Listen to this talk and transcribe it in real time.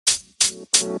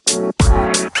So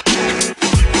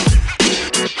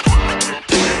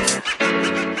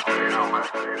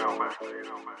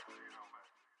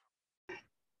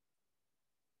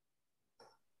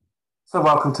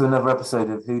welcome to another episode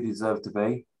of Who Deserve to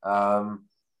Be.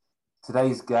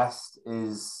 Today's guest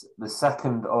is the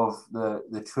second of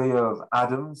the trio of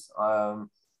Adams.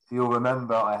 If you'll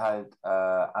remember, I had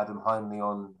Adam Hindley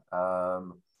on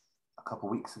a couple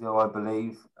of weeks ago, I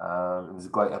believe. It was a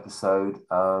great episode.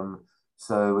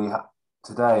 So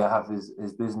today I have his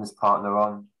business partner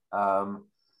on. I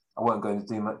won't go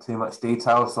into too much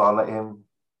detail, so I'll let him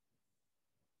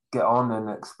get on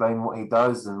and explain what he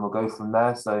does, and we'll go from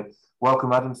there. So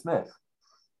welcome, Adam Smith.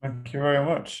 Thank you very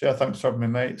much. Yeah, thanks for having me,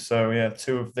 mate. So yeah,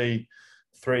 two of the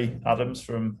three Adams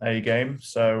from A Game.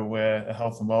 So we're a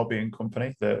health and wellbeing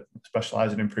company that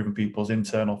specialises in improving people's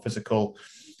internal, physical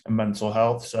and mental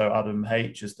health. So Adam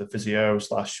H is the physio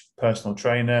 / personal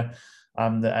trainer.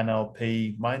 I'm the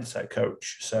NLP Mindset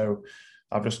Coach. So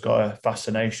I've just got a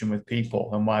fascination with people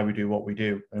and why we do what we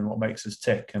do and what makes us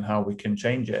tick and how we can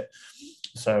change it.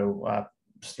 So I've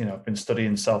been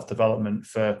studying self-development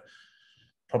for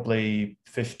probably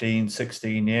 15,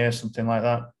 16 years, something like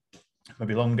that,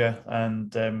 maybe longer.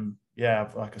 And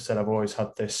like I said, I've always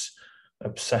had this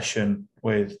obsession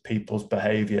with people's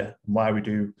behavior and why we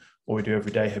do what we do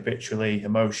every day, habitually,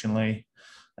 emotionally,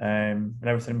 and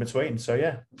everything in between. So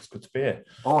yeah, it's good to be here.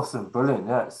 Awesome, brilliant.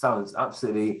 Yeah, it sounds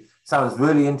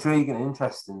really intriguing and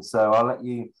interesting. So I'll let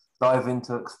you dive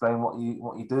into explain what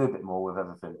you do a bit more with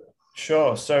everything.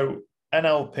 Sure. So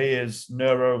NLP is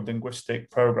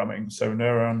neuro-linguistic programming. So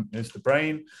neuron is the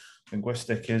brain,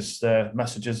 linguistic is the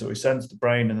messages that we send to the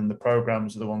brain, and then the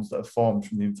programs are the ones that are formed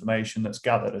from the information that's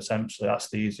gathered. Essentially, that's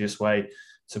the easiest way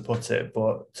to put it.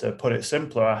 But to put it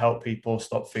simpler, I help people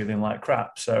stop feeling like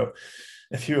crap. So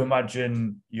if you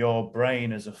imagine your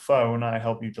brain as a phone, I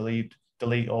help you delete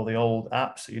all the old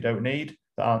apps that you don't need,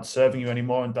 that aren't serving you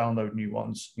anymore, and download new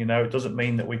ones. It doesn't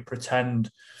mean that we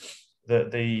pretend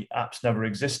that the apps never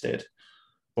existed,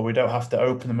 but we don't have to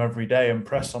open them every day and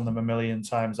press on them a million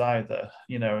times either.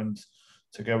 And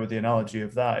to go with the analogy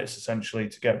of that, it's essentially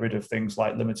to get rid of things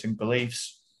like limiting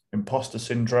beliefs, imposter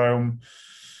syndrome,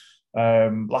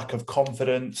 lack of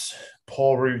confidence,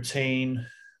 poor routine,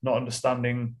 not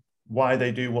understanding why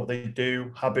they do what they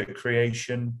do, habit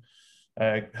creation,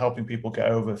 helping people get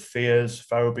over fears,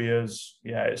 phobias.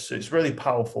 Yeah, it's really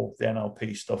powerful, the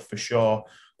NLP stuff for sure.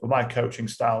 But my coaching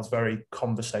style is very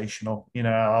conversational.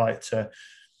 I like to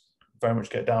very much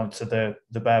get down to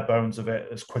the bare bones of it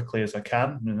as quickly as I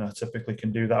can. And I typically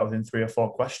can do that within 3 or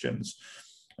 4 questions.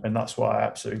 And that's why I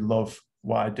absolutely love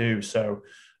what I do. So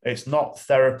it's not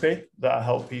therapy that I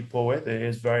help people with. It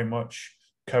is very much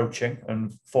coaching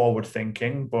and forward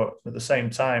thinking. But at the same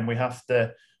time, we have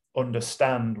to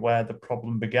understand where the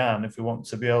problem began if we want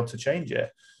to be able to change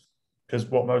it. Because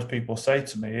what most people say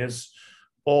to me is,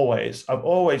 I've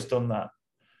always done that.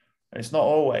 And it's not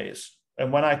always.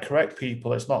 And when I correct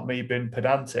people, it's not me being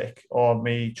pedantic or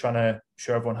me trying to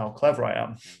show everyone how clever I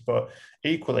am. But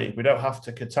equally, we don't have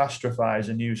to catastrophize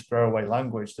and use throwaway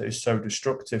language that is so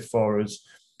destructive for us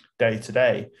day to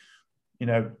day.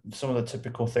 Some of the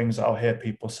typical things that I'll hear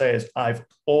people say is, I've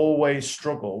always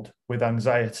struggled with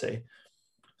anxiety.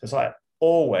 It's like,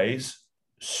 always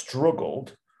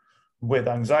struggled with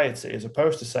anxiety, as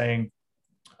opposed to saying,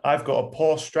 I've got a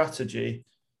poor strategy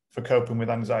for coping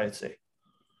with anxiety,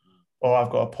 or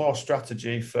I've got a poor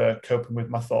strategy for coping with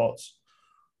my thoughts.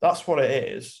 That's what it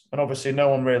is. And obviously no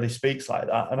one really speaks like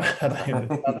that. And I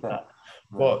understand that.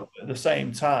 But at the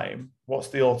same time, what's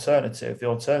the alternative? The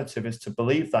alternative is to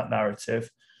believe that narrative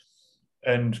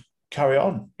and carry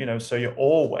on. So you're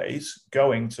always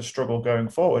going to struggle going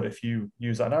forward if you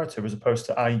use that narrative, as opposed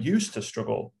to, I used to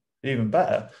struggle. Even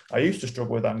better, I used to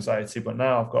struggle with anxiety, but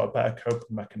now I've got a better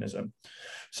coping mechanism.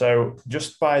 So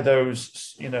just by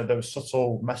those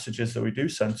subtle messages that we do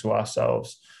send to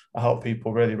ourselves, I help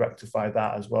people really rectify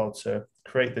that as well, to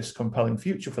create this compelling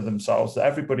future for themselves that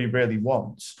everybody really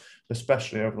wants,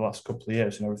 especially over the last couple of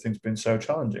years. Everything's been so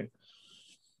challenging.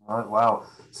 Right, wow.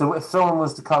 So if someone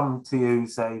was to come to you,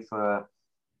 say, for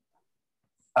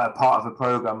a part of a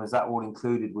program, is that all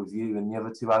included with you and the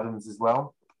other 2 Adams as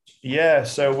well? Yeah,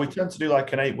 so we tend to do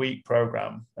like an 8-week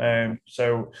program.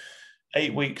 So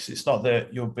 8 weeks, it's not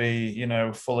that you'll be,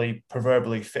 fully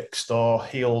proverbially fixed or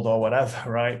healed or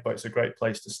whatever, right? But it's a great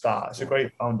place to start. It's a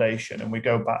great foundation. And we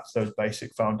go back to those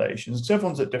basic foundations. So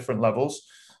everyone's at different levels.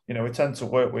 We tend to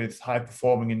work with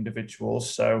high-performing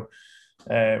individuals. So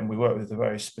we work with a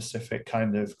very specific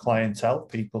kind of clientele,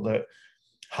 people that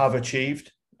have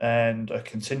achieved and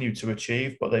continue to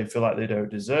achieve, but they feel like they don't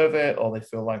deserve it, or they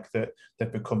feel like that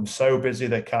they've become so busy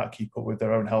they can't keep up with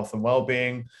their own health and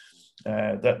well-being.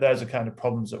 There's the kind of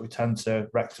problems that we tend to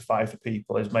rectify for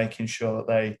people, is making sure that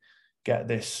they get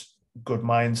this good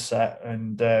mindset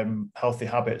and healthy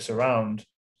habits around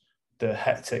the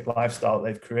hectic lifestyle that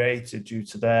they've created due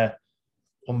to their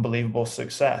unbelievable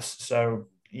success. So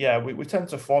yeah, we tend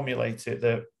to formulate it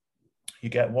that you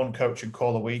get one coaching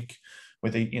call a week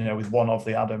with with one of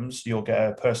the Adams. You'll get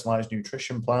a personalized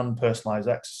nutrition plan, personalized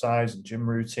exercise and gym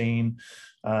routine,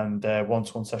 and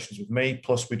one-to-one sessions with me.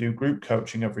 Plus we do group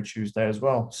coaching every Tuesday as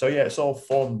well. So yeah, it's all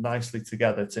formed nicely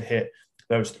together to hit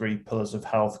those three pillars of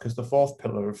health, because the fourth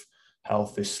pillar of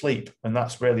health is sleep, and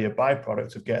that's really a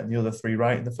byproduct of getting the other three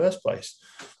right in the first place.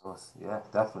 Of course, yeah,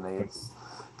 definitely.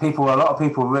 A lot of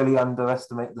people really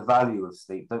underestimate the value of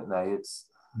sleep, don't they? It's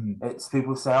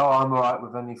people say, "Oh, I'm all right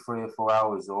with only 3 or 4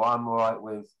 hours," or "I'm all right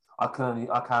with I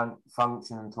can't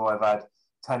function until I've had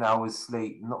 10 hours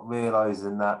sleep," not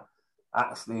realizing that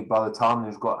actually by the time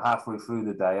they've got halfway through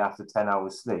the day after 10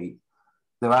 hours sleep,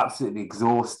 they're absolutely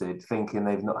exhausted, thinking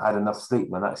they've not had enough sleep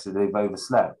when actually they've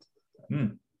overslept.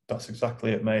 That's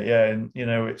exactly it, mate. Yeah, and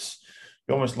it's,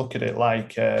 you almost look at it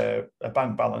like a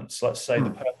bank balance. Let's say the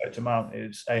perfect amount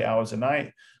is 8 hours a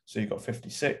night, so you've got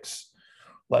 56.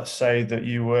 Let's say that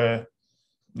you were,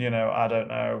 I don't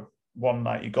know, one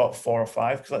night you got 4 or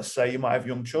 5, because let's say you might have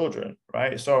young children,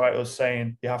 right? It's all right us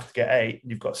saying you have to get 8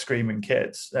 and you've got screaming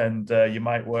kids, and you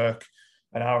might work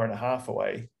an hour and a half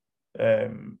away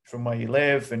from where you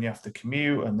live, and you have to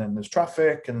commute, and then there's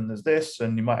traffic, and then there's this,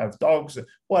 and you might have dogs,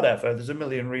 whatever. There's a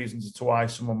million reasons as to why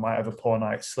someone might have a poor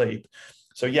night's sleep.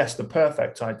 So yes, the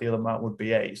perfect ideal amount would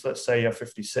be 8. So let's say you have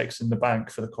 56 in the bank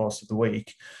for the course of the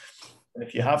week. And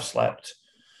if you have slept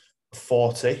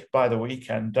 40 by the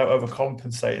weekend, don't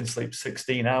overcompensate and sleep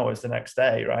 16 hours the next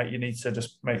day, right? You need to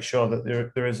just make sure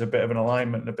that there is a bit of an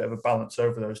alignment and a bit of a balance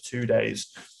over those 2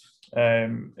 days.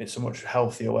 It's a much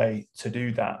healthier way to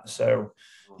do that. So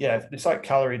yeah, it's like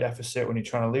calorie deficit when you're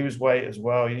trying to lose weight as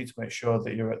well. You need to make sure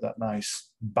that you're at that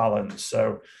nice balance.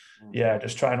 So yeah,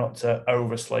 just try not to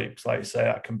oversleep. Like you say,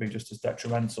 that can be just as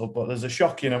detrimental. But there's a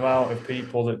shocking amount of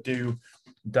people that do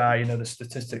die. The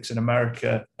statistics in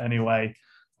America anyway,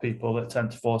 people that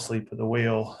tend to fall asleep at the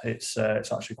wheel, it's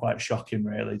actually quite shocking,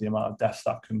 really, the amount of deaths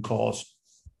that can cause.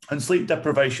 And sleep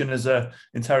deprivation is a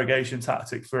interrogation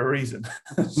tactic for a reason.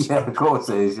 So, yeah, of course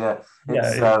it is. Yeah,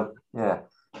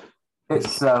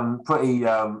 it's pretty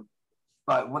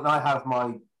like when I have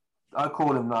I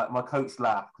call them, like, my coach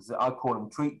laugh, because I call them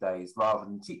treat days rather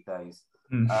than cheat days.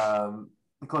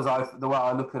 Because the way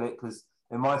I look at it, because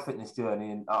in my fitness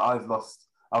journey, and I've lost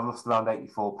around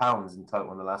 84 pounds in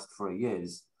total in the last 3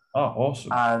 years. Oh,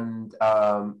 awesome! And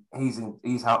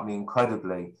he's helped me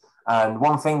incredibly. And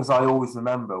one thing I always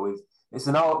remember it's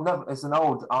an old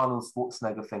Arnold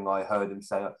Schwarzenegger thing I heard him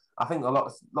say. I think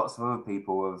lots of other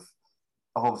people have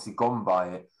obviously gone by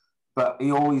it, but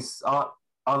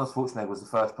Arnold Schwarzenegger was the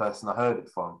first person I heard it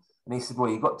from, and he said, "Well,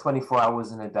 you've got 24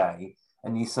 hours in a day,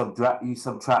 and you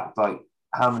subtract like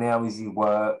how many hours you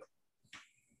work.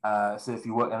 So if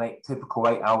you work an typical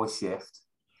 8-hour shift,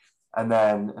 and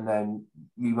then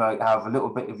you might have a little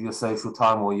bit of your social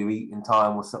time or your eating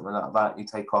time or something like that. You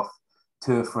take off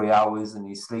 2 or 3 hours, and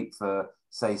you sleep for,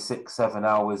 say, 6-7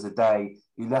 hours a day.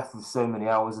 You're left with so many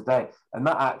hours a day." And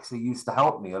that actually used to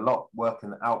help me a lot,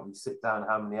 working out. You sit down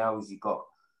how many hours you got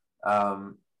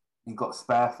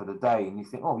spare for the day, and you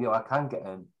think, "Oh yeah, I can get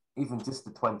in even just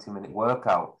a 20-minute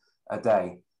workout a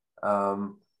day."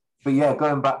 But yeah,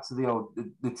 going back to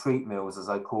the treat meals, as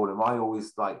I call them, I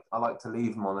like to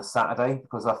leave them on a Saturday,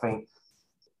 because I think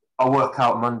I work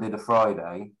out Monday to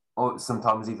Friday, or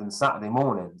sometimes even Saturday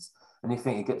mornings, and you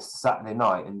think it gets to Saturday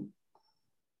night, and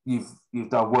you've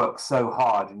done work so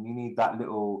hard, and you need that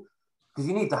little, because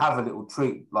you need to have a little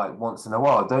treat like once in a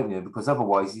while, don't you? Because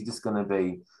otherwise you're just going to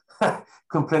be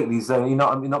completely zoned. You're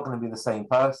not going to be the same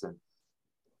person.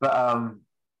 But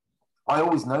I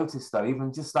always notice, though,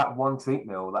 even just that one treat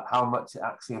meal, that how much it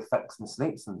actually affects my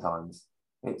sleep sometimes.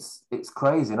 It's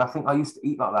crazy. And I think I used to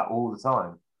eat like that all the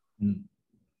time.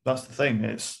 That's the thing.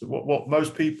 It's what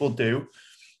most people do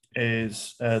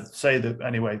is say that,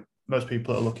 anyway, most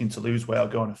people that are looking to lose weight or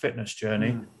go on a fitness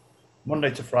journey,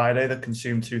 Monday to Friday, they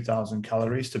consume 2,000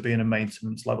 calories to be in a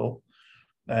maintenance level.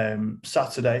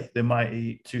 Saturday, they might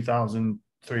eat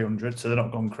 2,300, so they're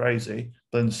not gone crazy.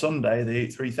 But then Sunday, they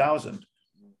eat 3,000.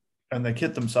 And they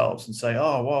kid themselves and say,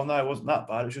 "Oh, well, no, it wasn't that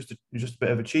bad. It was just a bit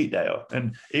of a cheat day."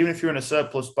 And even if you're in a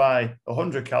surplus by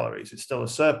 100 calories, it's still a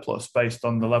surplus based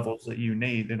on the levels that you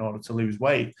need in order to lose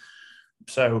weight.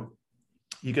 So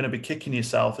you're going to be kicking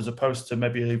yourself, as opposed to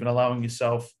maybe even allowing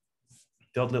yourself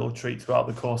the odd little treat throughout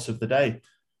the course of the day. It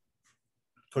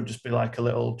could just be like a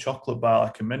little chocolate bar,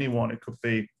 like a mini one. It could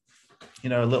be,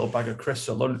 a little bag of crisps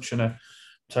at lunch and a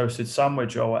toasted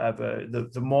sandwich or whatever.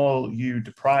 The more you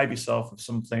deprive yourself of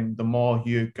something, the more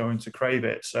you're going to crave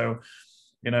it. So,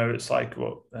 it's like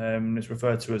what is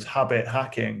referred to as habit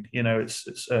hacking.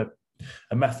 It's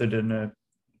a method and a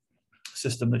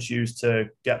system that's used to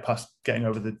get past getting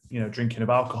over the, drinking of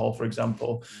alcohol, for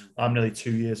example. I'm nearly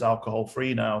 2 years alcohol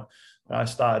free now. I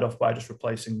started off by just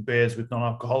replacing beers with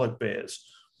non-alcoholic beers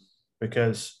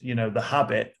because, the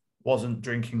habit wasn't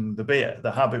drinking the beer.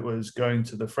 The habit was going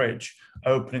to the fridge,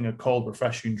 opening a cold,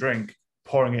 refreshing drink,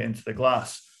 pouring it into the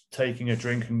glass, taking a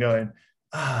drink and going,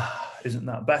 isn't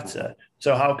that better?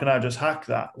 So how can I just hack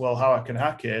that? Well, how I can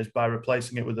hack it is by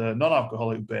replacing it with a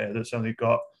non-alcoholic beer that's only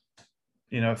got,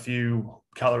 a few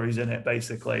calories in it,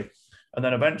 basically. And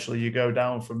then eventually you go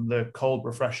down from the cold,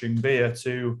 refreshing beer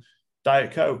to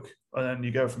Diet Coke. And then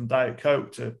you go from Diet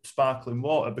Coke to sparkling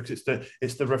water, because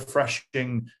it's the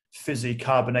refreshing, fizzy,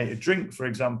 carbonated drink, for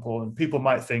example. And people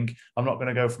might think I'm not going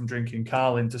to go from drinking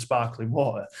Carling to sparkling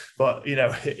water, but it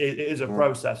is a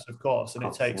process, of course, and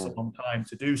it takes a long time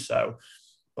to do so.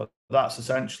 But that's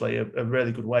essentially a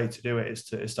really good way to do it,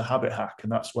 is to habit hack,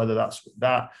 and that's whether that's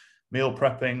that meal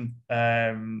prepping,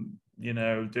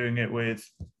 doing it with,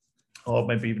 or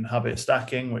maybe even habit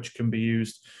stacking, which can be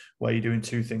used where you're doing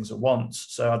two things at once.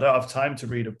 So I don't have time to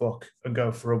read a book and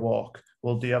go for a walk.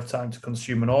 Well, do you have time to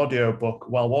consume an audio book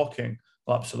while walking?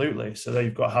 Well, absolutely. So there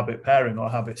you've got habit pairing, or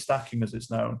habit stacking as it's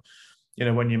known.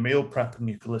 When you're meal prepping,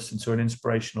 you can listen to an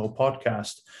inspirational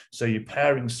podcast. So you're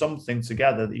pairing something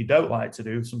together that you don't like to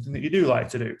do, something that you do like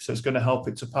to do. So it's going to help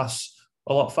it to pass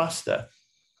a lot faster.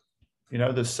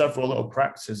 There's several little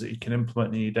practices that you can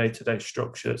implement in your day-to-day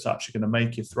structure that's actually going to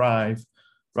make you thrive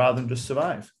rather than just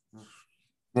survive.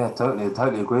 Yeah,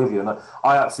 totally agree with you. And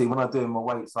I actually, when I'm doing my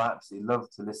weights, I absolutely love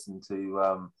to listen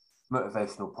to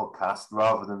motivational podcasts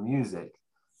rather than music.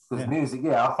 Because music,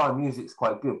 I find music's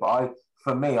quite good, but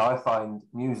for me, I find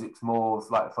music's more of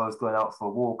like if I was going out for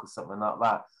a walk or something like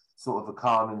that, sort of a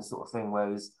calming sort of thing.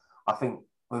 Whereas I think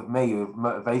with me, with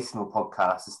motivational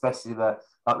podcasts, especially the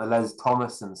Les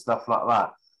Thomas and stuff like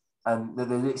that, and they're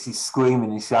literally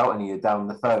screaming and shouting at you down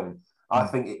the phone. I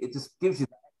think it just gives you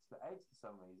that extra edge for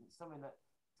some reason. It's something that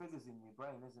triggers in your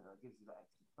brain, isn't it? That gives you that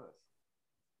extra push.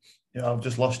 Yeah, I've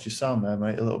just lost your sound there,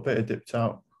 mate. A little bit, it dipped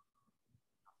out.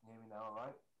 Can you hear me now, all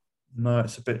right? No,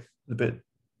 it's a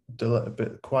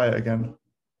bit quiet again.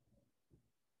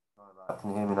 Can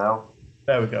you hear me now?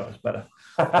 There we go. It's better.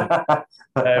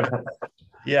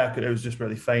 Yeah, it was just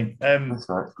really faint. That's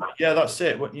right. Yeah, that's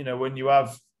it. When you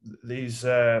have these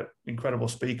incredible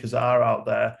speakers that are out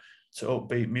there to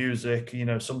upbeat music,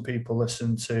 some people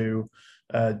listen to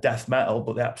death metal,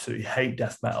 but they absolutely hate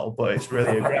death metal. But it's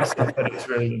really aggressive and it's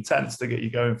really intense to get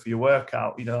you going for your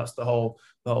workout. That's the whole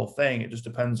thing. It just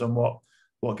depends on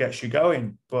what gets you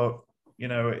going. But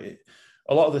a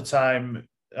lot of the time,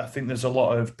 I think there's a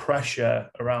lot of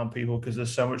pressure around people because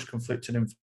there's so much conflicting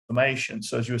information.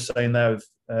 So as you were saying there with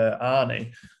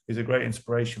Arnie, he's a great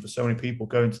inspiration for so many people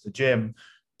going to the gym.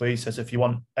 But he says if you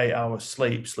want 8 hours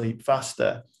sleep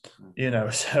faster.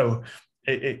 So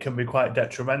it can be quite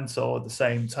detrimental at the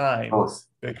same time,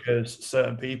 because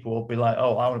certain people will be like,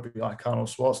 oh, I want to be like Arnold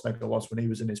Schwarzenegger was when he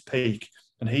was in his peak.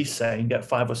 And he's saying get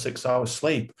 5 or 6 hours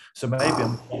sleep. So maybe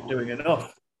I'm not doing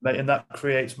enough. And that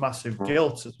creates massive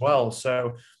guilt as well.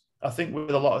 So I think with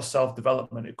a lot of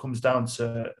self-development, it comes down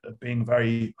to being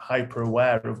very hyper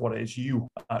aware of what it is you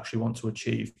actually want to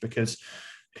achieve, because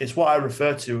it's what I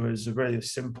refer to as a really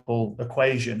simple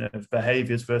equation of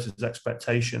behaviors versus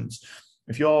expectations.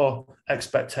 If your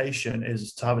expectation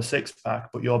is to have a six-pack,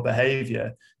 but your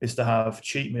behavior is to have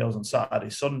cheat meals on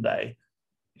Saturday, Sunday,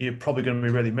 you're probably going to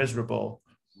be really miserable.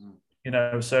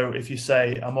 So if you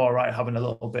say, I'm all right having a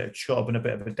little bit of chub and a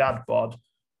bit of a dad bod,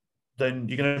 then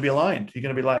you're going to be aligned. You're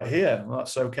going to be like, here, well,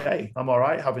 that's okay. I'm all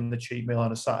right having the cheat meal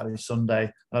on a Saturday, Sunday,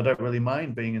 and I don't really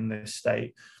mind being in this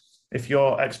state. If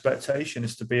your expectation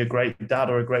is to be a great dad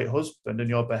or a great husband and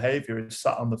your behavior is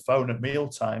sat on the phone at meal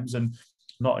times and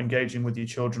not engaging with your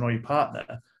children or your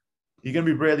partner, you're going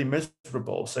to be really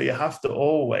miserable. So you have to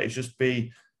always just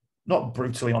be not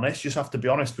brutally honest. You just have to be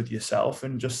honest with yourself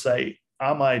and just say,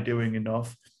 am I doing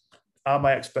enough? Are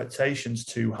my expectations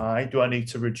too high? Do I need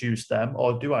to reduce them,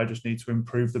 or do I just need to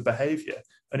improve the behavior?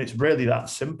 And it's really that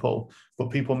simple,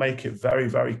 but people make it very,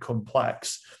 very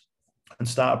complex. and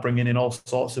start bringing in all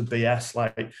sorts of BS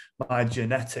like my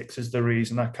genetics is the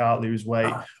reason I can't lose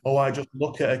weight. Oh, I just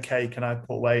look at a cake and I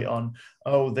put weight on.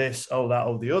 Oh, this, oh, that,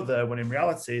 oh, the other. When in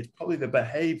reality, it's probably the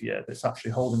behavior that's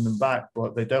actually holding them back,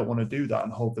 but they don't want to do that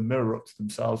and hold the mirror up to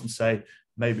themselves and say,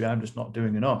 maybe I'm just not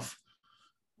doing enough.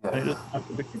 And it doesn't have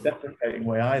to be a deprecating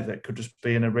way either. It could just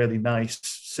be in a really nice,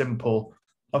 simple,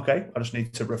 okay, I just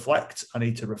need to reflect, I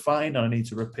need to refine, and I need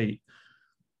to repeat.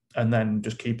 And then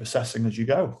just keep assessing as you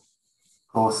go.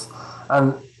 Of course.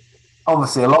 And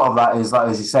obviously a lot of that is, like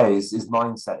as you say, is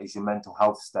mindset, is your mental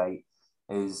health state,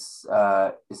 is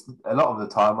it's a lot of the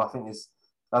time I think it's,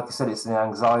 like I said, it's the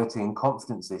anxiety and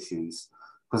confidence issues,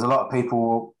 because a lot of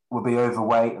people will be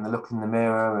overweight and they look in the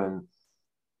mirror and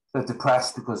they're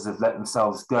depressed because they've let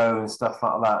themselves go and stuff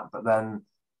like that, but then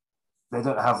they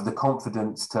don't have the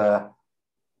confidence to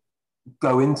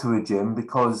go into a gym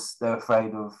because they're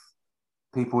afraid of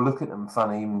people looking at them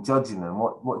funny and judging them.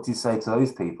 What do you say to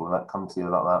those people that come to you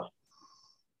like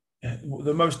that?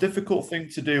 The most difficult thing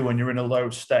to do when you're in a low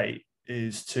state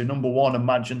is to, number one,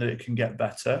 imagine that it can get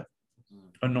better.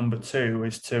 And number two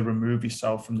is to remove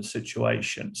yourself from the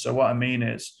situation. So what I mean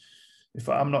is, if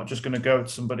I'm not just going to go to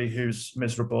somebody who's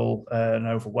miserable and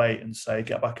overweight and say,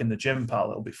 get back in the gym,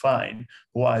 pal, it'll be fine.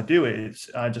 But what I do is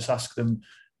I just ask them,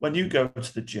 when you go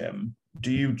to the gym,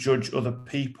 do you judge other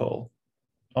people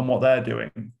on what they're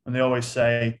doing? And they always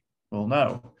say, well,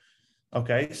 no.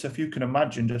 Okay, so if you can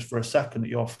imagine just for a second that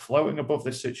you're floating above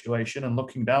this situation and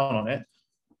looking down on it,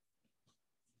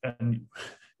 and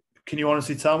can you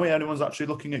honestly tell me anyone's actually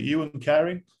looking at you and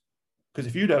caring? Because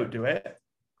if you don't do it,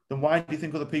 then why do you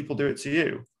think other people do it to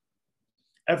you?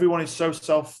 Everyone is so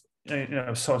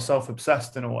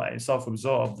self-obsessed in a way,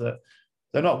 self-absorbed, that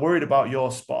they're not worried about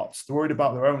your spots. They're worried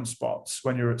about their own spots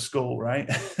when you're at school, right?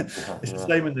 It's the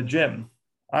same in the gym.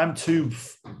 I'm too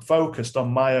focused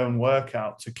on my own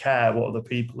workout to care what other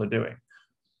people are doing.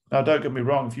 Now, don't get me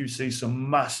wrong. If you see some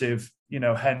massive,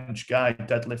 hench guy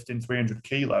deadlifting 300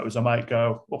 kilos, I might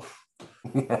go, oh,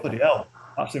 bloody hell,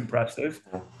 that's impressive.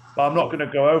 But I'm not going to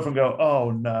go over and go,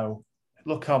 oh no,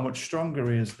 look how much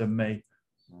stronger he is than me.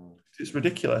 It's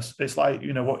ridiculous. It's like,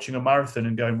 watching a marathon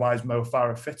and going, why is Mo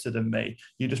Farah fitter than me?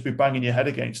 You just be banging your head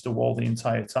against the wall the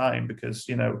entire time because,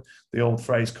 the old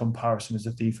phrase, comparison is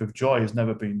a thief of joy, has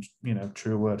never been,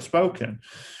 true word spoken.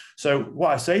 So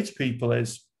what I say to people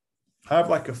is, I have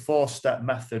like a 4-step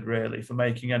method really for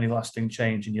making any lasting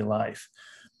change in your life.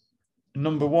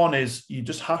 Number one is you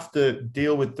just have to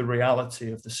deal with the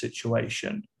reality of the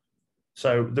situation.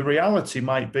 So the reality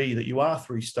might be that you are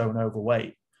 3 stone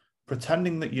overweight.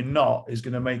 Pretending that you're not is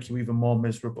going to make you even more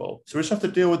miserable. So we just have to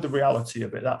deal with the reality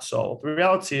of it. That's all. The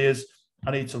reality is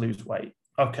I need to lose weight.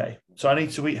 Okay, so I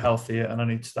need to eat healthier and I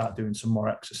need to start doing some more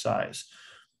exercise.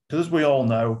 Because as we all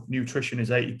know, nutrition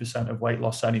is 80% of weight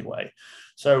loss anyway.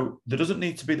 So there doesn't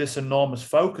need to be this enormous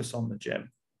focus on the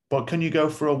gym. But can you go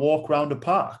for a walk around a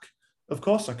park? Of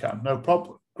course I can. No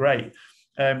problem. Great.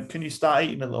 Can you start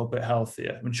eating a little bit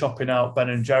healthier and chopping out Ben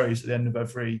and Jerry's at the end of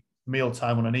every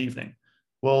mealtime on an evening?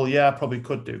 Well, yeah, I probably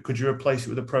could do. Could you replace it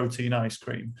with a protein ice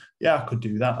cream? Yeah, I could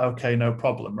do that. Okay, no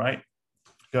problem, right?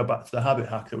 Go back to the habit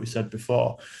hack that we said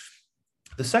before.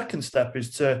 The second step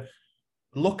is to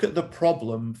look at the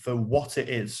problem for what it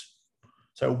is.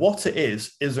 So what it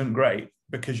is isn't great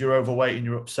because you're overweight and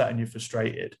you're upset and you're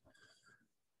frustrated.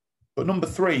 But number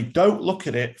 3, don't look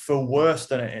at it for worse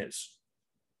than it is.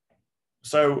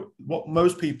 So what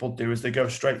most people do is they go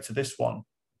straight to this one.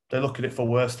 They look at it for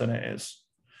worse than it is.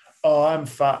 Oh, I'm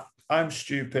fat, I'm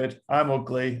stupid, I'm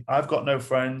ugly, I've got no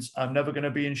friends, I'm never going to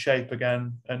be in shape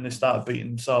again. And they start beating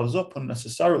themselves up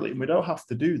unnecessarily. And we don't have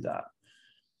to do that.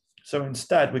 So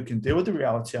instead, we can deal with the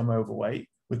reality I'm overweight.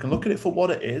 We can look at it for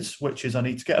what it is, which is I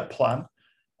need to get a plan.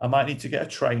 I might need to get a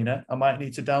trainer. I might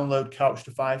need to download Couch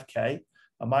to 5K.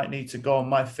 I might need to go on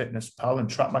MyFitnessPal and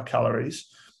track my calories.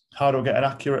 How do I get an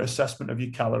accurate assessment of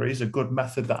your calories? A good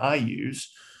method that I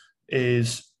use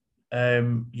is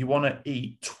you want to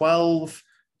eat 12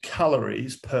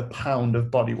 calories per pound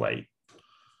of body weight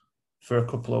for a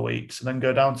couple of weeks, and then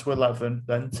go down to 11,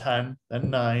 then 10, then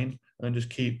 9, and then just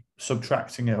keep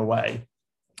subtracting it away.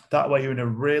 That way you're in a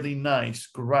really nice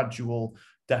gradual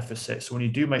deficit. So when you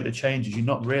do make the changes, you're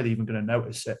not really even going to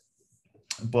notice it,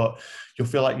 but you'll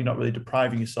feel like you're not really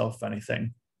depriving yourself of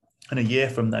anything. And a year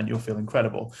from then, you'll feel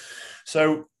incredible.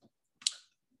 So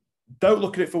don't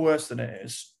look at it for worse than it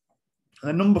is. And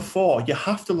then number 4, you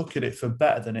have to look at it for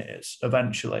better than it is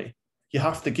eventually. You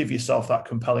have to give yourself that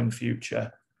compelling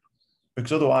future,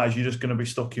 because otherwise you're just going to be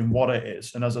stuck in what it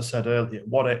is. And as I said earlier,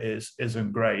 what it is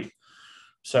isn't great.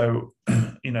 So,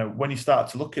 when you start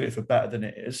to look at it for better than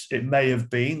it is, it may have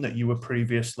been that you were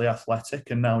previously athletic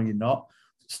and now you're not.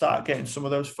 start getting some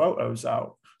of those photos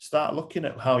out. Start looking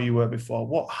at how you were before.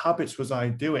 What habits was I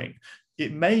doing?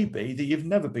 It may be that you've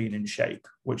never been in shape,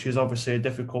 which is obviously a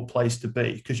difficult place to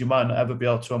be because you might not ever be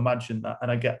able to imagine that. And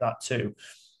I get that too.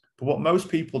 But what most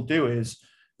people do is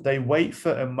they wait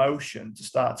for emotion to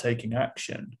start taking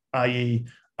action, i.e.,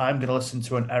 I'm going to listen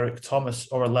to an Eric Thomas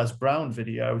or a Les Brown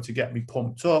video to get me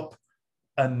pumped up,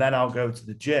 and then I'll go to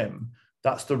the gym.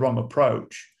 That's the wrong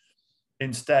approach.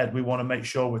 Instead, we want to make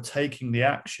sure we're taking the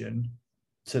action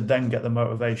to then get the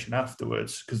motivation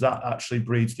afterwards, because that actually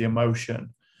breeds the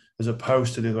emotion as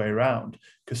opposed to the other way around.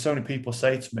 Because so many people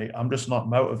say to me, I'm just not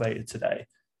motivated today.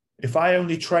 If I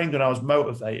only trained when I was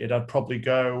motivated, I'd probably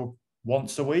go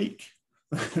once a week,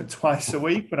 twice a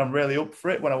week when I'm really up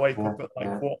for it, when I wake up at like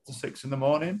 5:45 in the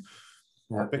morning,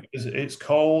 because it's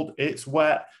cold, it's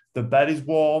wet, the bed is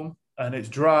warm and it's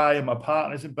dry and my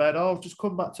partner's in bed. Oh, just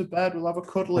come back to bed, we'll have a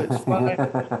cuddle, it's fine.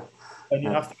 And you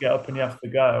have to get up and you have to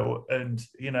go. And,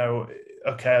 you know,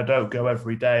 okay, I don't go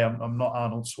every day. I'm not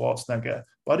Arnold Schwarzenegger,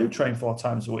 but I do train 4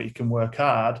 times a week and work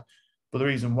hard. But the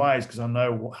reason why is because I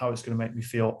know how it's going to make me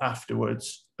feel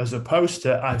afterwards, as opposed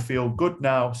to I feel good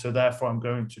now, so therefore I'm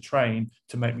going to train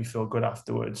to make me feel good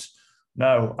afterwards.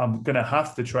 No, I'm going to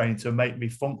have to train to make me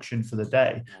function for the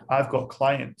day. I've got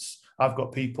clients, I've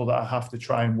got people that I have to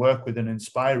try and work with and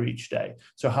inspire each day.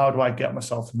 So how do I get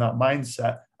myself in that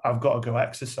mindset? I've got to go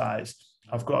exercise.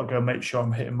 I've got to go make sure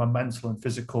I'm hitting my mental and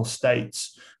physical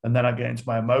states. And then I get into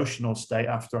my emotional state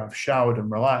after I've showered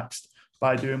and relaxed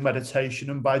by doing meditation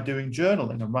and by doing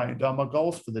journaling and writing down my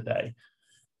goals for the day.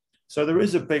 So there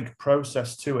is a big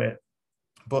process to it.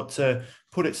 But to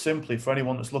put it simply, for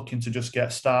anyone that's looking to just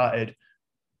get started,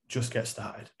 just get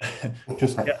started.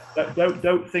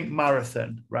 Don't think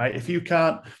marathon, right? If you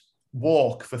can't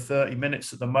walk for 30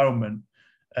 minutes at the moment,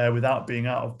 without being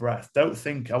out of breath, don't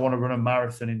think I want to run a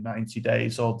marathon in 90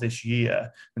 days or this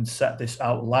year and set this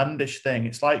outlandish thing.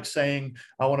 It's like saying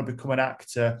I want to become an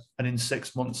actor and in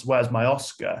 6 months where's my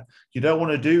Oscar? You don't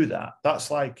want to do that.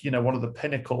 That's like, you know, one of the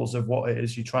pinnacles of what it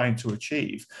is you're trying to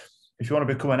achieve. If you want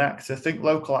to become an actor, think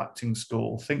local acting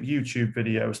school, think YouTube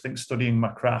videos, think studying my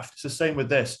craft. It's the same with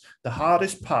this. The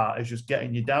hardest part is just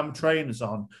getting your damn trainers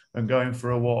on and going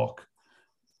for a walk.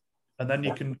 And then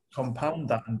you can compound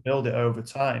that and build it over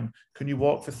time. Can you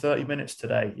walk for 30 minutes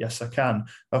today? Yes, I can.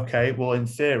 Okay, well, in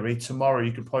theory, tomorrow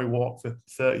you could probably walk for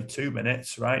 32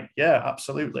 minutes, right? Yeah,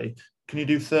 absolutely. Can you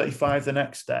do 35 the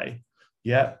next day?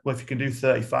 Yeah. Well, if you can do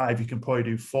 35, you can probably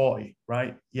do 40,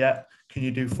 right? Yeah. Can you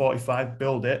do 45?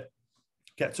 Build it.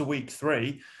 Get to week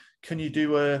 3. Can you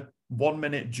do a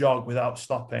 1-minute jog without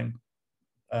stopping?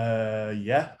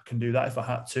 Yeah, I can do that if I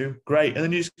had to. Great. And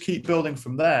then you just keep building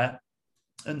from there.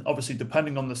 And obviously,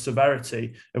 depending on the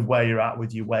severity of where you're at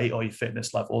with your weight or your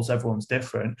fitness levels, everyone's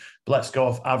different. But let's go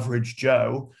off average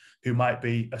Joe, who might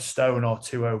be a stone or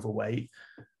 2 overweight.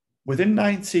 Within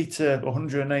 90 to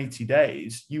 180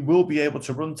 days, you will be able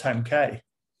to run 10K.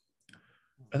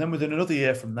 And then within another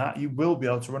year from that, you will be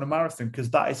able to run a marathon, because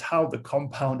that is how the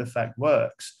compound effect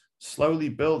works. Slowly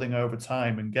building over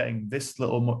time and getting this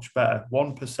little much better,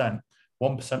 1%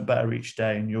 better each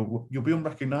day, and you'll be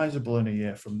unrecognizable in a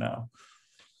year from now.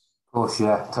 Of course,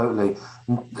 yeah, totally.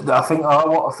 I think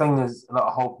what a thing is that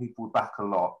hold people back a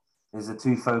lot is they're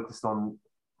too focused on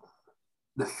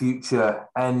the future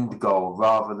end goal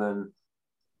rather than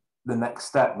the next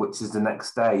step, which is the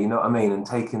next day. You know what I mean? And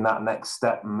taking that next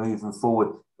step and moving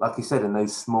forward, like you said, in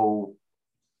those small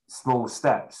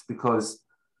steps, because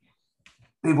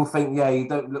people think, yeah, you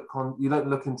don't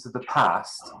look into the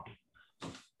past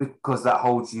because that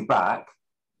holds you back.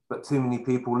 But too many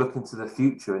people look into the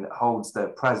future and it holds their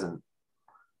present,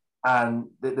 and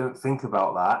they don't think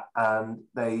about that. And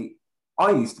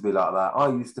I used to be like that. I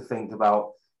used to think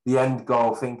about the end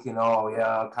goal, thinking, oh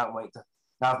yeah, I can't wait to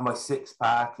have my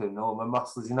 6-pack and all my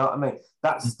muscles. You know what I mean?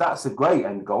 That's a great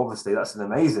end goal. Obviously, that's an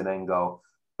amazing end goal.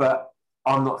 But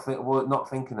I'm not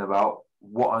thinking about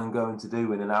what I'm going to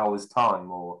do in an hour's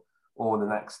time or the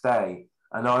next day.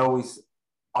 And I always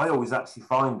actually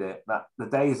find it that the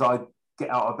days I get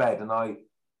out of bed and I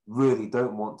really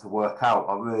don't want to work out,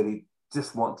 I really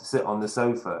just want to sit on the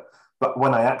sofa. But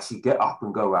when I actually get up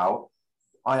and go out,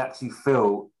 I actually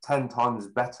feel 10 times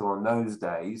better on those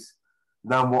days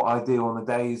than what I do on the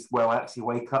days where I actually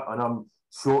wake up and I'm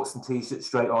shorts and t-shirts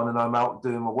straight on and I'm out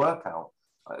doing my workout.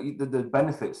 The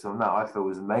benefits from that, I feel,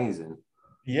 is amazing.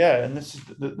 Yeah, and this is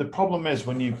the problem is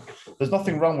when there's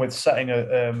nothing wrong with setting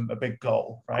a big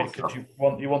goal, right? Because you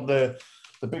want the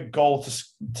big goal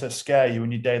to scare you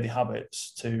and your daily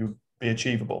habits to be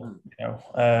achievable, you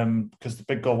know, because the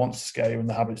big goal wants to scare you and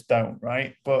the habits don't,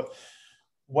 right? But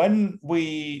when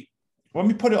we when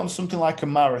we put it on something like a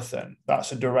marathon,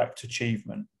 that's a direct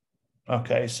achievement.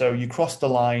 Okay, so you cross the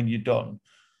line, you're done.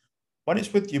 When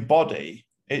it's with your body,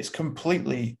 it's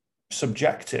completely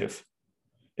subjective.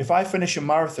 If I finish a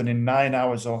marathon in 9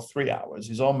 hours or 3 hours,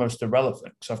 is almost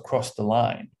irrelevant because I've crossed the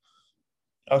line.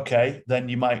 Okay, then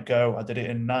you might go, I did it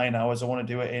in 9 hours. I want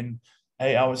to do it in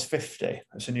 8 hours 50.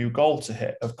 It's a new goal to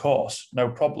hit, of course, no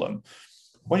problem.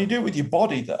 When you do it with your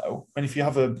body, though, and if you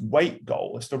have a weight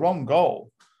goal, it's the wrong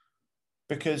goal.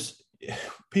 Because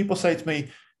people say to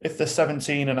me, if they're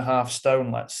 17 and a half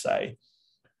stone, let's say,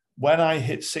 when I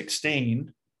hit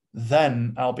 16,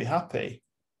 then I'll be happy.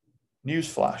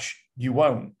 Newsflash, you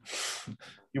won't.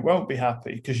 You won't be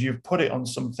happy because you've put it on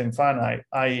something finite,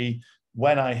 i.e.,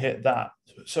 when I hit that.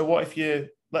 So what if you,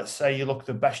 let's say you look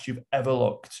the best you've ever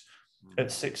looked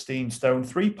at 16 stone,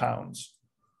 3 pounds?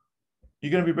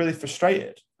 You're going to be really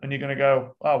frustrated and you're going to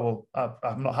go, oh, well,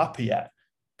 I'm not happy yet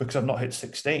because I've not hit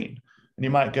 16. And you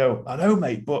might go, I know,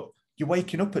 mate, but you're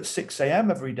waking up at 6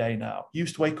 a.m. every day now. You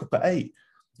used to wake up at 8.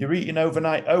 You're eating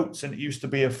overnight oats and it used to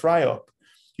be a fry up.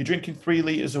 You're drinking 3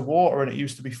 liters of water and it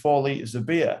used to be 4 liters of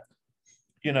beer.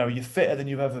 You know, you're fitter than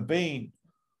you've ever been.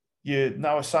 You're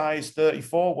now a size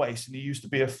 34 waist and you used to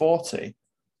be a 40.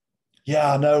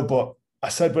 Yeah, I know, but I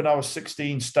said when I was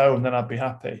 16 stone, then I'd be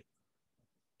happy.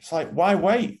 It's like, why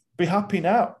wait? Be happy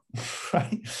now,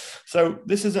 right? So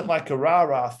this isn't like a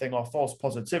rah-rah thing or false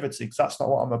positivity, because that's not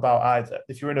what I'm about either.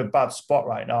 If you're in a bad spot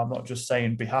right now, I'm not just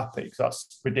saying be happy, because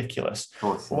that's ridiculous.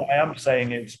 What I am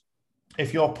saying is,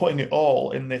 if you're putting it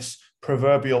all in this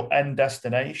proverbial end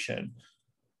destination,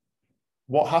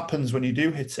 what happens when you do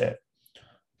hit it?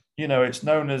 You know, it's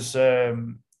known as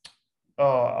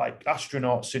like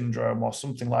astronaut syndrome or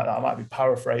something like that. I might be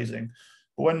paraphrasing,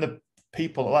 but when the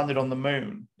people that landed on the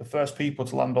moon, the first people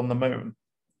to land on the moon,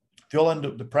 they all end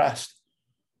up depressed.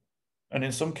 And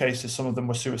in some cases, some of them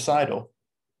were suicidal.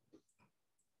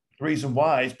 The reason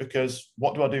why is because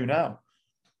what do I do now?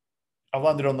 I've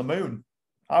landed on the moon.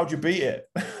 How'd you beat it?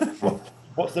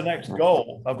 What's the next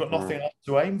goal? I've got nothing else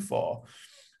to aim for.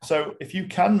 So if you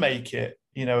can make it,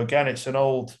 you know, again, it's an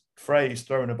old phrase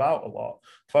thrown about a lot,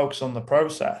 focus on the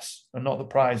process and not the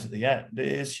prize at the end. It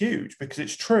is huge because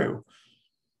it's true.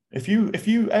 If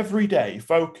you every day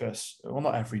focus, well,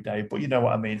 not every day, but you know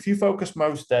what I mean. If you focus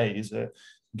most days at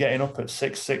getting up at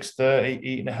 6:30,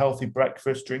 eating a healthy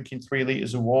breakfast, drinking 3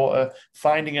 liters of water,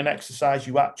 finding an exercise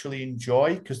you actually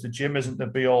enjoy, because the gym isn't the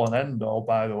be all and end all,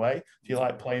 by the way. If you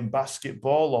like playing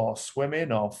basketball or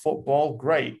swimming or football,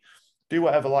 great. Do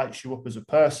whatever lights you up as a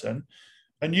person.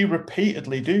 And you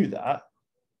repeatedly do that,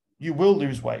 you will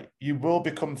lose weight. You will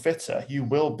become fitter. You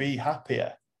will be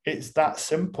happier. It's that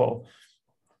simple.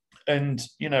 And,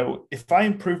 you know, if I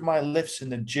improve my lifts in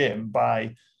the gym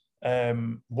by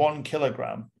 1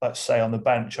 kilogram, let's say on the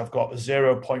bench, I've got a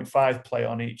 0.5 plate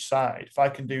on each side. If I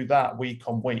can do that week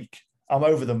on week, I'm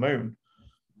over the moon.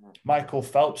 Michael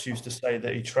Phelps used to say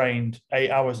that he trained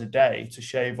 8 hours a day to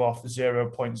shave off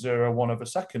 0.01 of a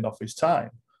second off his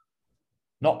time.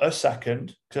 Not a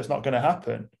second, because it's not going to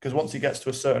happen. Because once he gets to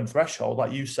a certain threshold,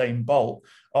 like Usain Bolt,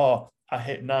 I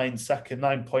hit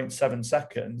 9.7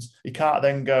 seconds. He can't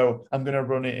then go, I'm going to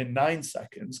run it in 9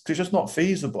 seconds, because it's just not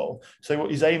feasible. So what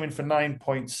he's aiming for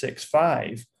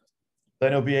 9.65,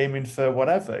 then he'll be aiming for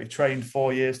whatever. He trained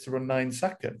 4 years to run 9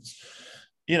 seconds,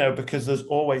 you know, because there's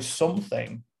always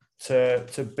something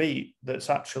to beat that's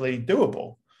actually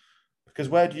doable. Because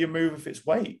where do you move if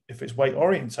it's weight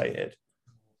orientated?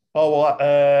 Oh,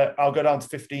 well, I'll go down to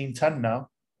 15:10 now.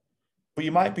 But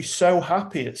you might be so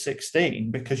happy at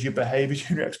 16 because your behaviors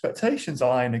and your expectations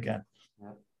align again.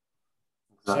 Yeah,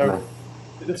 exactly.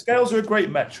 So the scales are a great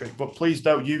metric, but please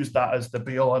don't use that as the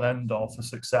be all and end all for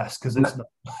success, because it's not.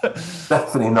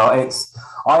 Definitely not.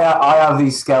 I have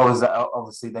these scales that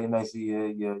obviously they measure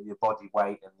your body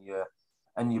weight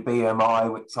and your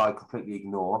BMI, which I completely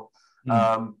ignore.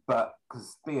 But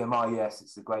because BMI, yes,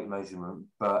 it's a great measurement,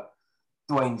 but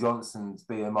Dwayne Johnson's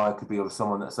BMI could be of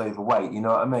someone that's overweight. You know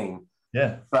what I mean?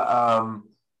 Yeah. But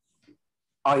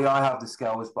I have the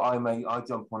scales, but I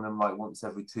jump on them like once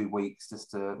every 2 weeks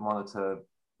just to monitor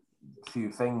a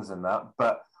few things and that.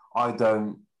 But I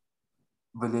don't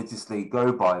religiously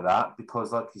go by that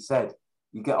because, like you said,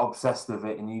 you get obsessed with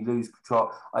it and you lose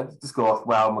control. I just go off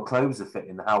how my clothes are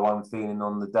fitting, how I'm feeling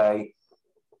on the day.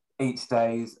 Each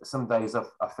day, some days I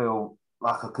feel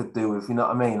like I could do with, you know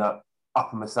what I mean, like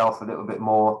upping myself a little bit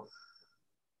more.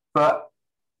 But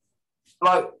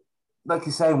like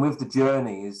you're saying, with the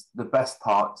journey is the best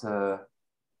part to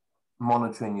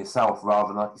monitoring yourself rather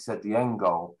than, like you said, the end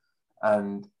goal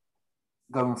and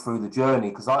going through the journey.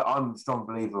 Because I'm a strong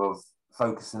believer of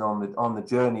focusing on the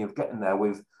journey of getting there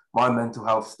with my mental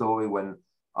health story when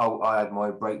I had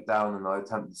my breakdown and I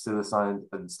attempted suicide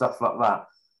and stuff like that.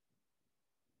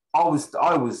 I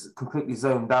was completely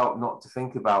zoned out, not to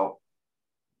think about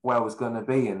where I was going to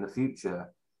be in the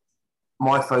future.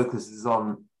 My focus was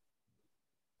on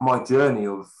my journey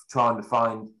of trying to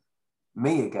find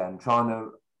me again, trying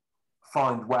to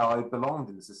find where I belonged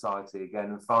in society again,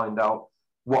 and find out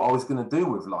what I was going to do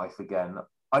with life again.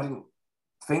 I didn't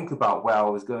think about where I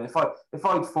was going. If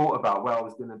I'd thought about where I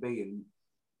was going to be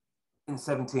in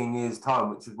 17 years' time,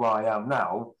 which is where I am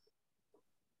now,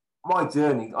 my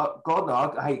journey, God, no,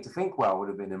 I hate to think where I would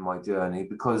have been in my journey,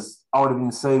 because I would have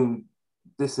been so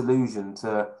disillusioned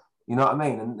to, you know what I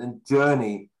mean? And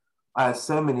journey, I had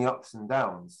so many ups and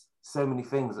downs, so many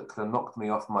things that could have knocked me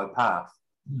off my path.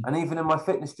 And even in my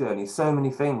fitness journey, so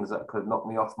many things that could knock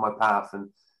me off my path.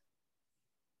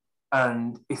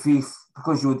 And if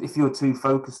you're too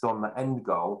focused on the end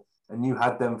goal and you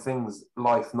had them things,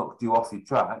 life knocked you off your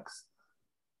tracks,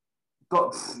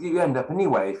 you end up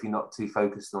anyway if you're not too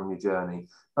focused on your journey.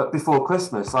 But before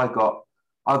Christmas, I got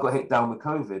hit down with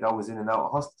COVID. I was in and out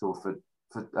of hospital for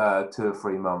 2 or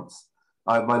 3 months.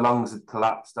 My lungs had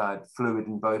collapsed. I had fluid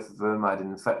in both of them. I had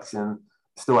an infection.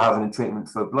 Still having a treatment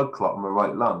for a blood clot in my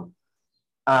right lung.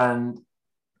 And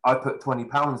I put 20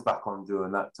 pounds back on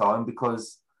during that time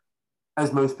because,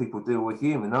 as most people do, we're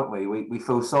human, aren't we? We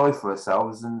feel sorry for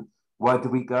ourselves. And where do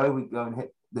we go? We go and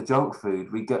hit the junk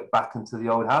food. We get back into the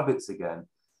old habits again.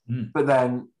 But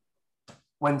then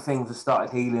when things have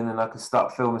started healing and I could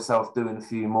start feel myself doing a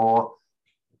few more,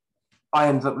 I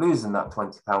ended up losing that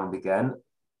 £20 again.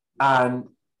 And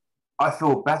I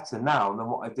feel better now than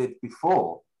what I did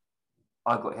before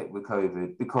I got hit with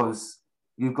COVID, because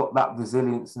you've got that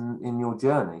resilience in your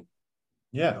journey.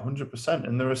 Yeah, 100%.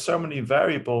 And there are so many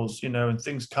variables, and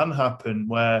things can happen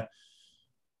where,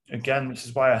 again, this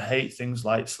is why I hate things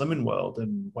like Slimming World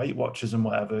and Weight Watchers and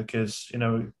whatever, because,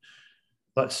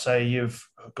 let's say you've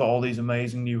got all these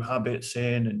amazing new habits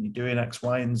in and you're doing X,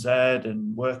 Y, and Z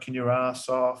and working your ass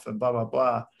off and blah, blah,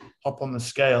 blah. Hop on the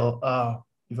scale. Oh,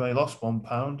 you've only lost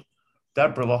 £1.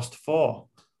 Deborah lost 4.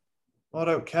 Well, I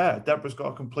don't care. Deborah's got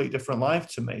a complete different life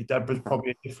to me. Deborah's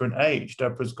probably a different age.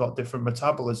 Deborah's got different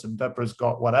metabolism. Deborah's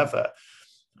got whatever.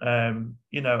 And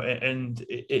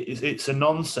it's a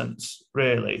nonsense,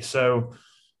 really. So,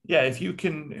 yeah, if you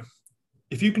can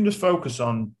just focus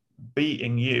on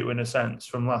beating you, in a sense,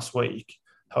 from last week,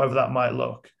 however that might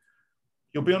look,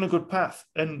 you'll be on a good path.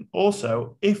 And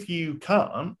also, if you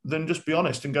can't, then just be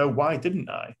honest and go, why didn't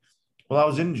I? Well, I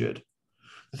was injured.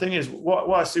 The thing is, what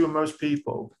I see with most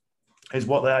people is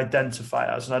what they identify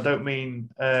as. And I don't mean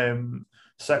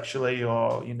sexually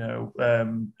or,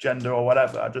 gender or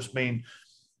whatever. I just mean,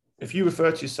 if you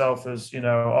refer to yourself as,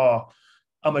 oh,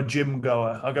 I'm a gym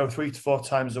goer, I go 3 to 4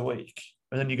 times a week,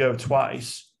 and then you go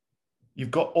twice,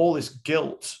 you've got all this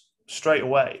guilt straight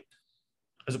away,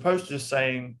 as opposed to just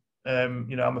saying,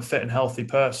 I'm a fit and healthy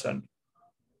person.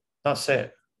 That's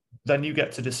it. Then you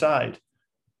get to decide,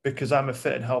 because I'm a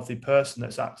fit and healthy person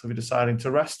that's actively deciding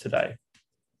to rest today.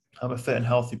 I'm a fit and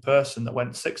healthy person that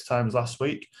went 6 times last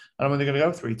week, and I'm only going to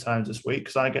go 3 times this week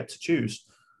because I get to choose.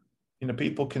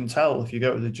 People can tell if you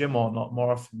go to the gym or not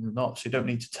more often than not, so you don't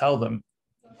need to tell them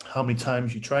how many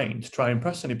times you train to try and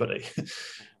impress anybody.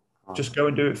 Just go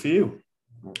and do it for you,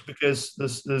 because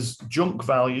there's junk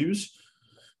values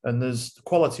and there's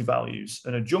quality values.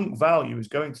 And a junk value is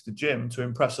going to the gym to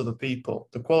impress other people.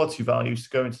 The quality value is to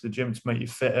go into the gym to make you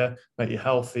fitter, make you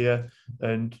healthier.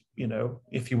 And,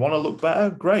 if you want to look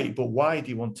better, great. But why do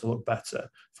you want to look better?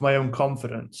 For my own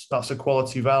confidence. That's a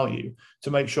quality value. To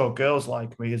make sure girls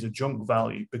like me is a junk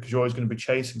value, because you're always going to be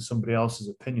chasing somebody else's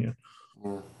opinion.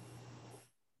 Yeah,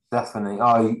 definitely.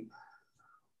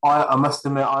 I must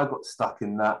admit, I got stuck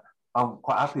in that. I'm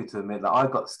quite happy to admit that I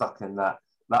got stuck in that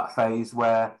phase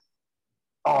where,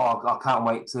 I can't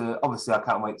wait to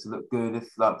look good if,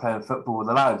 like, playing football with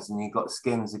the lads and you got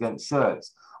skins against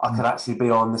shirts. I could actually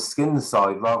be on the skin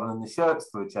side rather than the shirts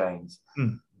for a change.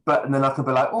 But and then I could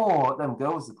be like, oh, them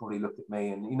girls would probably look at me,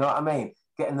 and you know what I mean?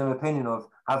 Getting their opinion of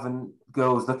having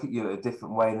girls look at you a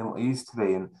different way than what it used to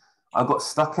be. And I got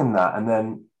stuck in that. And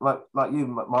then, like you,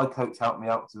 my coach helped me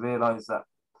out to realise that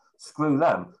screw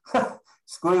them.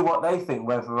 Screw what they think,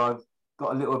 whether I've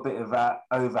got a little bit of that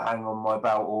overhang on my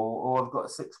belt or I've got a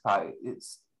 6-pack. You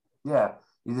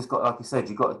just got, like you said,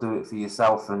 you got to do it for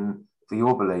yourself and for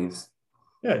your beliefs.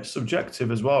 Yeah, it's subjective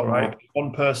as well, right?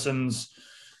 One person's,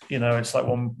 it's like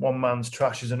one man's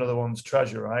trash is another one's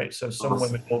treasure, right? So some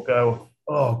women will go,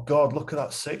 oh God, look at that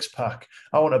 6-pack.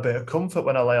 I want a bit of comfort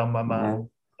when I lay on my mat.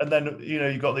 And then,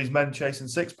 you've got these men chasing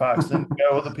 6-packs, and then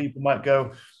other people might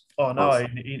go, oh no,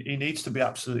 he needs to be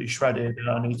absolutely shredded, and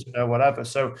I need to know whatever.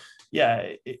 So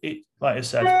yeah, like I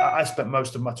said, I spent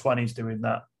most of my 20s doing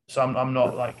that. So I'm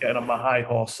not like getting on my high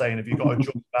horse saying, have you got a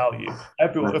jump value?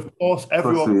 Everyone, of course,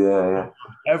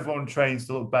 everyone trains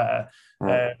to look better.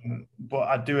 Yeah. But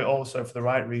I do it also for the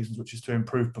right reasons, which is to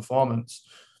improve performance,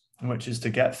 which is to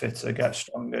get fitter, get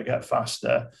stronger, get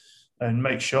faster, and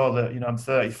make sure that, I'm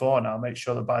 34 now, make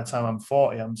sure that by the time I'm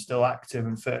 40, I'm still active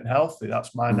and fit and healthy.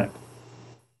 That's my next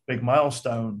big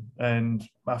milestone. And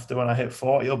after when I hit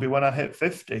 40, it'll be when I hit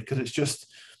 50, because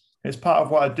it's part of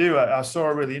what I do. I saw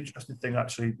a really interesting thing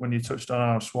actually when you touched on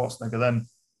Arnold Schwarzenegger. Then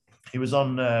he was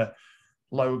on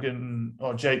Logan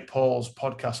or Jake Paul's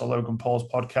podcast, or Logan Paul's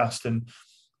podcast, and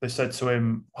they said to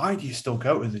him, why do you still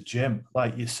go to the gym?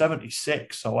 Like, you're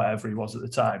 76 or whatever he was at the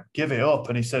time. Give it up.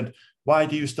 And he said, why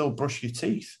do you still brush your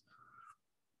teeth?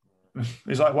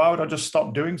 He's like, why would I just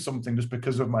stop doing something just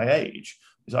because of my age?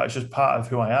 He's like, it's just part of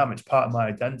who I am. It's part of my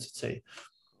identity.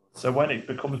 So when it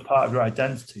becomes part of your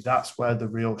identity, that's where the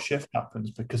real shift happens,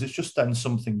 because it's just then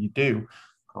something you do.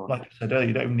 Like I said earlier,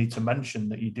 you don't even need to mention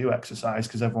that you do exercise,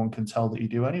 because everyone can tell that you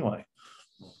do anyway.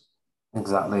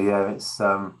 Exactly. Yeah.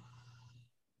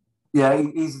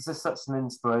 He's just such an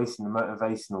inspiration, a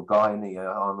motivational guy, isn't he,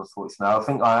 Arnold Schwarzenegger?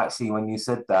 I think when you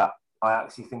said that, I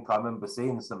actually think I remember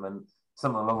seeing something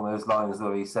along those lines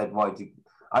where he said, "Why do you?"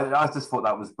 I just thought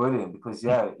that was brilliant, because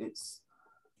it's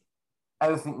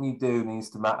everything you do needs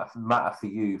to matter for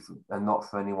you and not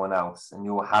for anyone else, and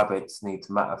your habits need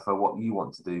to matter for what you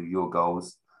want to do, your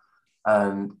goals,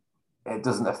 and it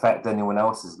doesn't affect anyone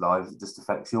else's lives. It just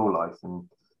affects your life, and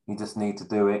you just need to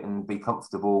do it and be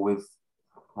comfortable with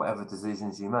whatever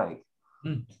decisions you make.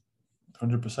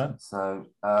 100%. So,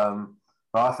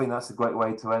 but I think that's a great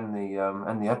way to end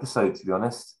the episode, to be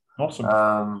honest.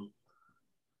 Awesome.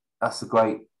 That's a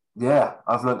great,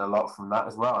 I've learned a lot from that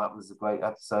as well. That was a great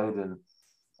episode, and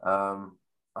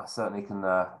I certainly can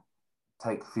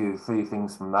take a few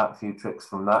things from that, a few tricks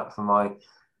from that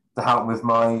to help with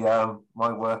my my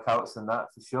workouts and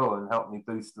that, for sure, and help me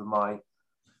boost with my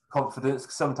confidence.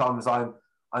 Because sometimes I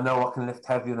know I can lift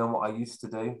heavier than what I used to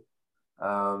do.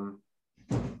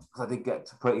 Because I did get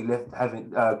to heavy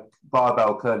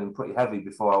barbell curling pretty heavy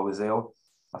before I was ill.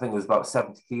 I think it was about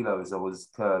 70 kilos I was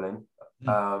curling,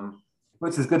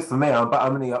 which was good for me. I'm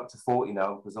only up to 40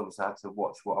 now, because obviously I had to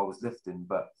watch what I was lifting.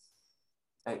 But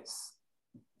it's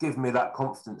given me that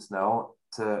confidence now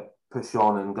to push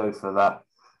on and go for that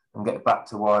and get back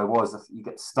to where I was. You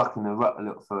get stuck in the rut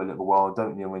for a little while,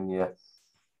 don't you? When you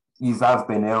have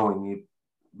been ill and you've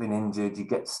been injured, you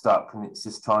get stuck, and it's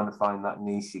just trying to find that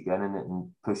niche again,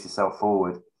 and push yourself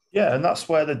forward. Yeah, and that's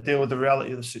where the deal with the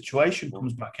reality of the situation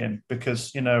comes back in,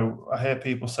 because, I hear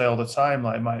people say all the time,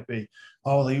 like, it might be,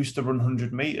 oh, they used to run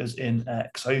 100 meters in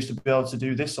X. I used to be able to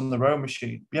do this on the row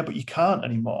machine. Yeah, but you can't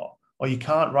anymore, or you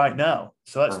can't right now.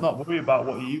 So let's not worry about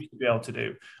what you used to be able to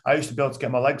do. I used to be able to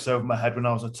get my legs over my head when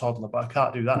I was a toddler, but I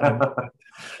can't do that anymore.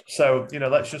 So,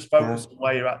 let's just focus on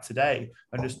where you're at today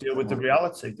and just deal with the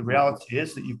reality. The reality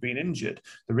is that you've been injured.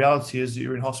 The reality is that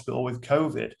you're in hospital with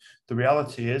COVID. The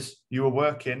reality is you were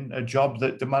working a job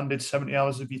that demanded 70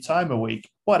 hours of your time a week,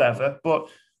 whatever. But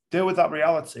deal with that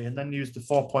reality, and then use the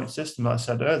 4-point system that I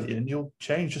said earlier, and you'll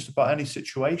change just about any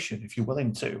situation if you're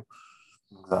willing to.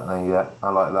 Exactly. Yeah, I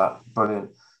like that.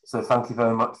 Brilliant. So thank you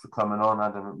very much for coming on,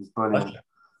 Adam. It was brilliant.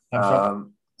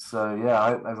 So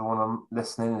I hope everyone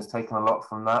listening has taken a lot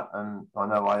from that, and I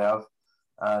know I have.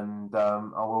 And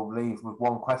I will leave with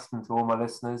one question to all my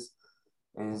listeners: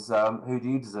 is who do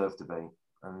you deserve to be?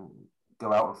 And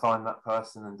go out and find that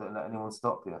person, and don't let anyone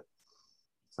stop you.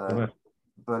 So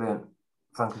brilliant.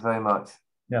 Thank you very much.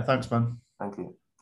 Yeah, thanks, man. Thank you.